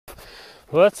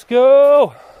Let's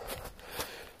go!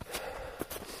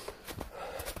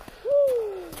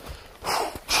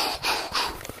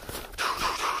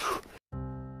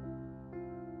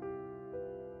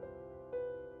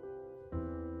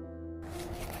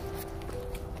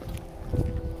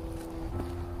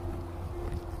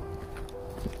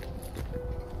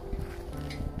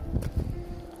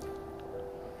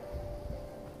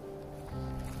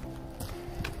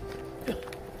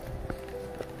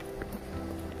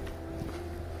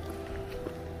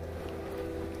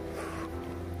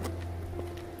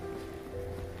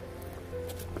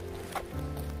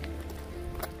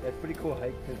 That's pretty cool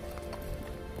hike because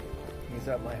he's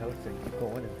at my house and keep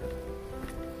going and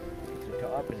it's the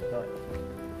top and it's not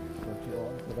too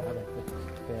long. So I have like the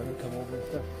family come over and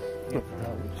stuff. You have to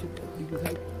tell them shit that you can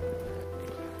hike.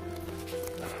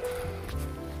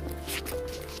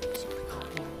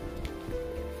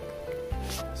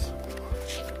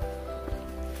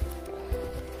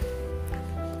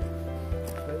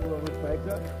 Right where those bags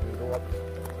are, we go up.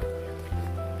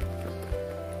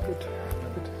 Good.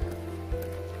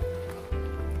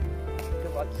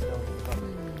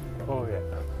 Oh yeah.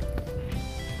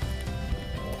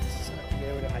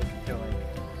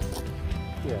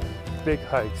 Yeah, big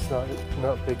hikes, not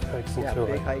big hikes until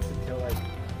big hikes until like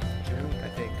June, I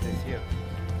think, this year.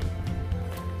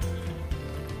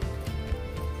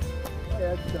 Oh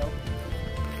yeah, so.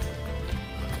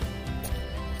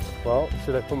 Well,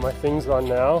 should I put my things on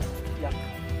now? Yeah.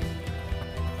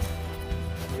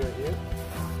 You're here?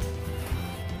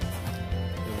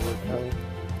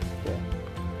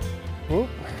 Yeah.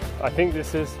 I think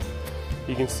this is,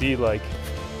 you can see like,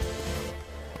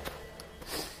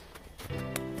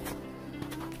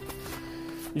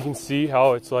 you can see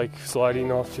how it's like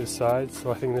sliding off to the sides, so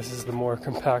I think this is the more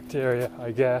compact area, I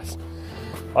guess.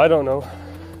 I don't know.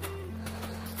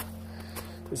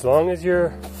 As long as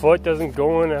your foot doesn't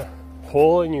go in a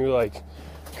hole and you like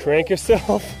crank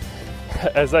yourself,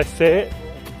 as I say it.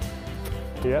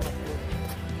 Yeah.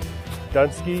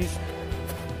 Dunskies.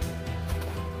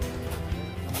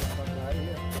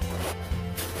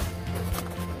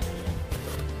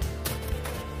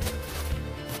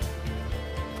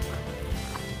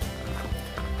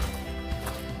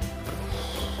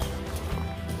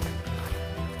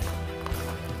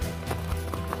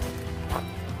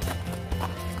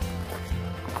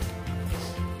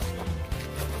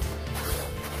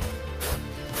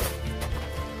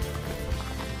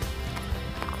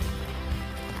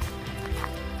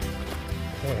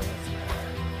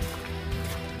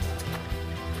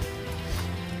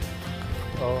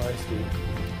 Oh, I see.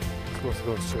 It's supposed to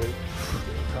go straight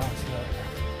across that.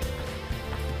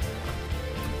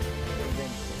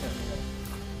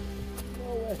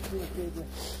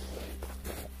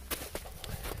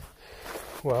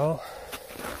 Well,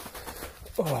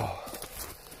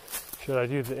 should I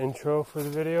do the intro for the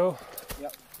video?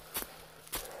 Yep.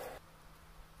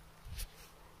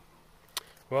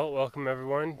 Well, welcome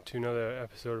everyone to another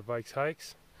episode of Vikes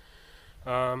Hikes.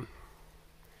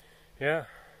 Yeah.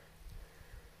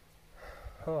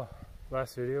 Oh,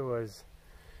 last video was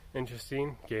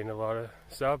interesting, gained a lot of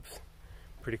subs.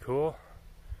 Pretty cool.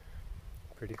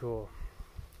 Pretty cool.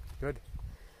 Good.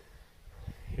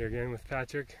 Here again with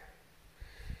Patrick.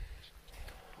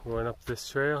 Going up this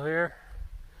trail here.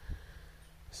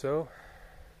 So,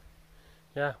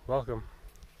 yeah, welcome.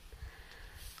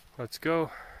 Let's go.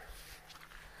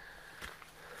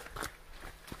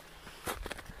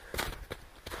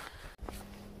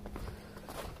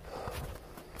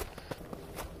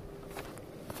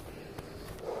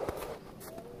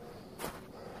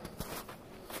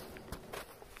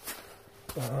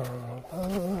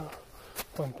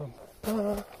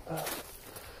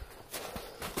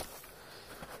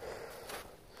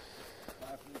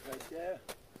 Right there.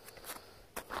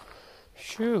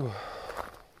 Shoo.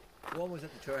 One was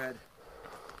at the trailhead.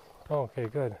 Oh, okay,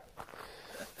 good.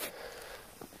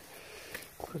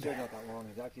 It's not that long.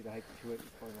 It's actually the hike to it is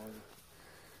quite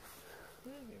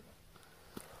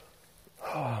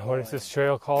long. What is this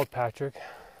trail called, Patrick?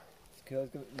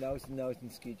 It's Nels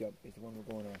Nelsen ski jump is the one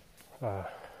we're going on.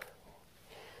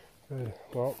 Good.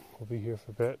 Well, we'll be here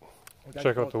for a bit.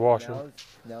 Check out the washroom.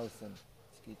 Nels Nelsen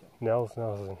ski jump. Nels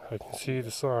Nelsen. I can see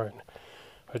the sign.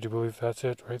 I do believe that's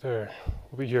it right there.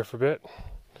 We'll be here for a bit.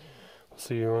 We'll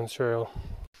see you on the trail.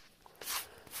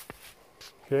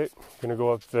 Okay, gonna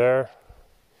go up there.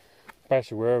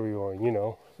 Actually, where are we going? You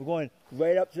know. We're going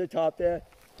right up to the top there.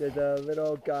 There's a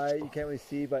little guy you can't really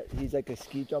see, but he's like a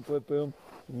ski jumper boom.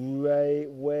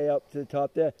 Way up to the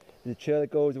top there. There's a trail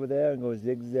that goes over there and goes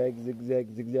zigzag,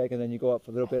 zigzag, zigzag, and then you go up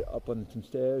a little bit up on some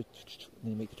stairs, and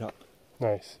then you make the top.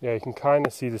 Nice. Yeah, you can kind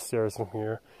of see the stairs from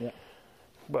here. Yeah.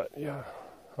 But yeah,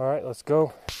 all right, let's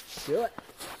go. Do it.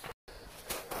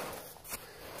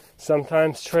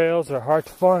 Sometimes trails are hard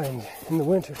to find in the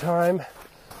winter time.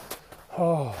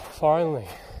 Oh, finally.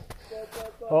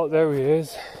 Oh, there he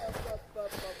is.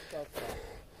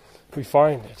 We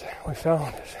find it. We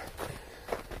found it.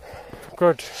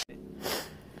 Good.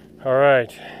 All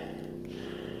right.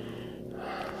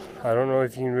 I don't know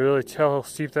if you can really tell how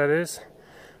steep that is.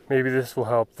 Maybe this will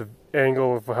help. The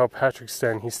angle of how Patrick's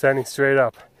standing. He's standing straight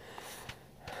up.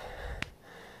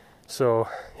 So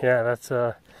yeah, that's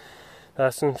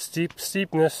some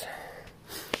steepness.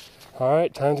 All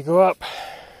right, time to go up.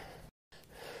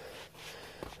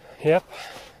 Yep.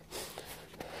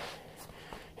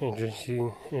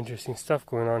 Interesting stuff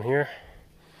going on here.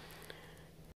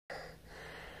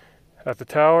 At the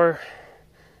tower,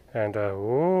 and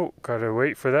whoa, gotta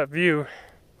wait for that view.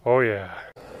 Oh yeah.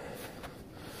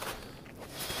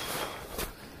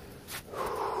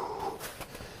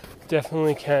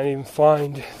 Definitely can't even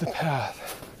find the path,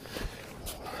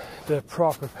 the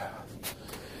proper path,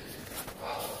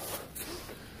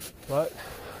 but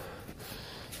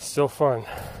still fun.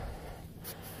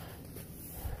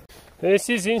 This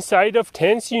is inside of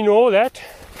tents, you know that,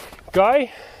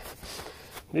 guy?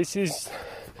 This is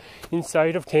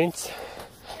inside of tents.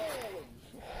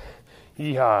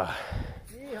 Yeah.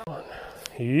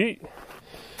 Yeet.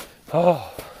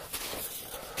 Oh.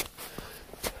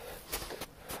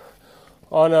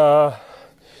 On a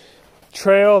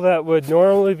trail that would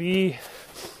normally be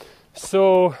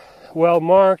so well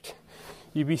marked,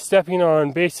 you'd be stepping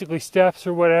on basically steps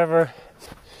or whatever.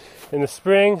 In the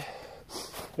spring,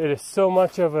 it is so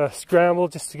much of a scramble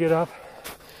just to get up.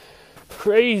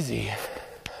 Crazy.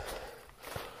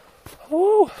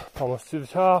 Woo! Almost to the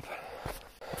top.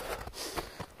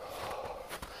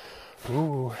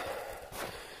 Ooh.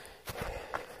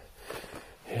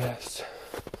 Yes.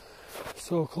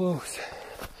 So close.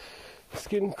 It's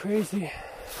getting crazy.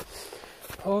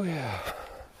 Oh yeah.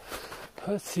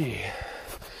 Let's see.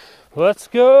 Let's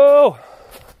go!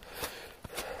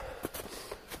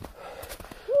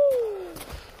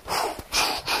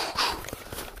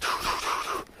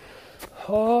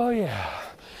 Oh yeah.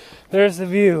 There's the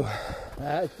view.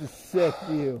 That's a sick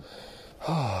view.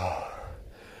 Oh.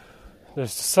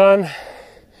 There's the sun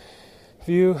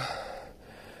view.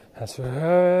 That's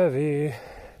heavy.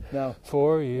 Now,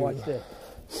 for you. watch this.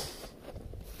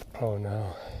 Oh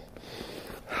no.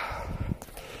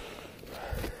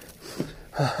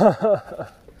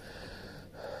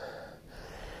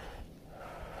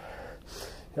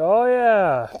 Oh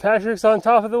yeah, Patrick's on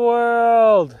top of the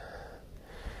world.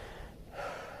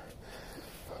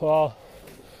 Well,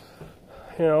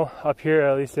 you know, up here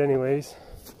at least anyways.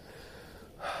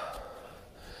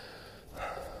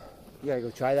 You gotta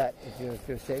go try that if you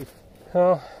feel safe.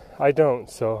 No, I don't,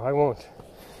 so I won't.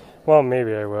 Well,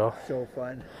 maybe I will. So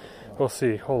fun. We'll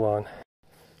see. Hold on.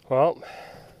 Well,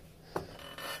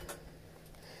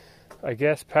 I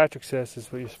guess Patrick says this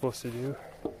is what you're supposed to do.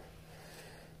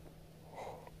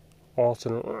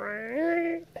 Alternate.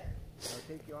 I'll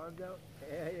take your arms out.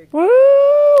 Yeah,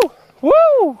 Woo!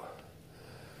 Woo!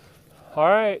 All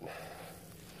right.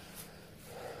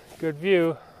 Good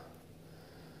view.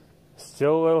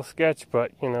 Still a little sketch,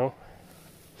 but you know,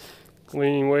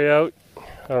 leaning way out.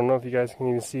 I don't know if you guys can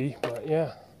even see, but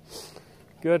yeah,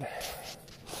 good.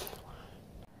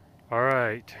 All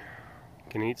right,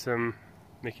 can eat some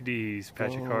Mickey D's.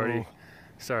 Patrick already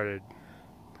started.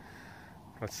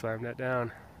 Let's slam that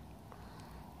down.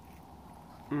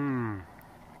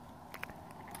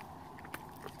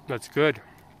 That's good.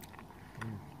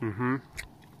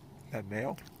 That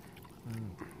mayo?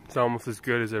 It's almost as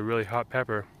good as a really hot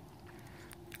pepper.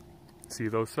 See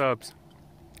those subs?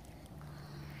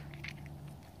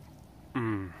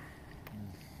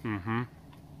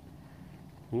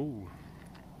 Ooh.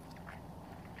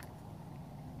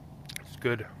 It's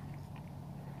good.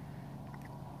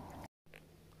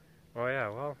 Oh yeah,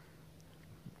 well,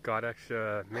 got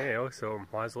extra mayo, so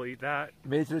might as well eat that.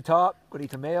 Made it to the top. Go to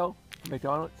eat some mayo.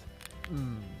 McDonald's.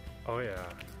 Oh yeah.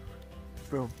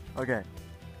 Boom. Okay.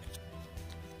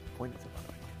 Point it.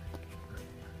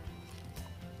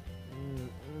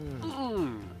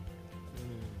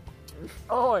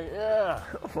 Oh yeah.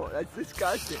 Oh, that's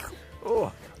disgusting.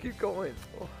 Oh, keep going.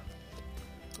 Oh.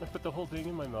 I put the whole thing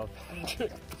in my mouth.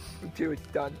 Until it's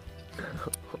done.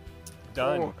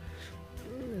 Done. Oh.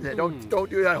 Yeah, don't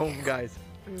do that at home, guys.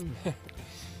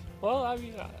 Well, I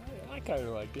mean, I kind of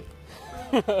liked it.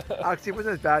 Actually, it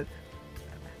wasn't as bad.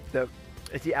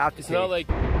 It's the aftertaste. It's not like.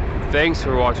 Thanks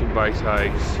for watching Vikes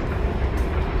Hikes.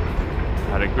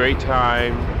 Had a great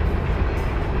time.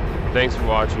 Thanks for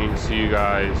watching. See you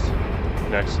guys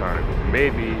next time.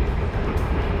 Maybe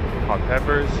hot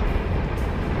peppers.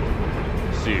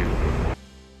 See you.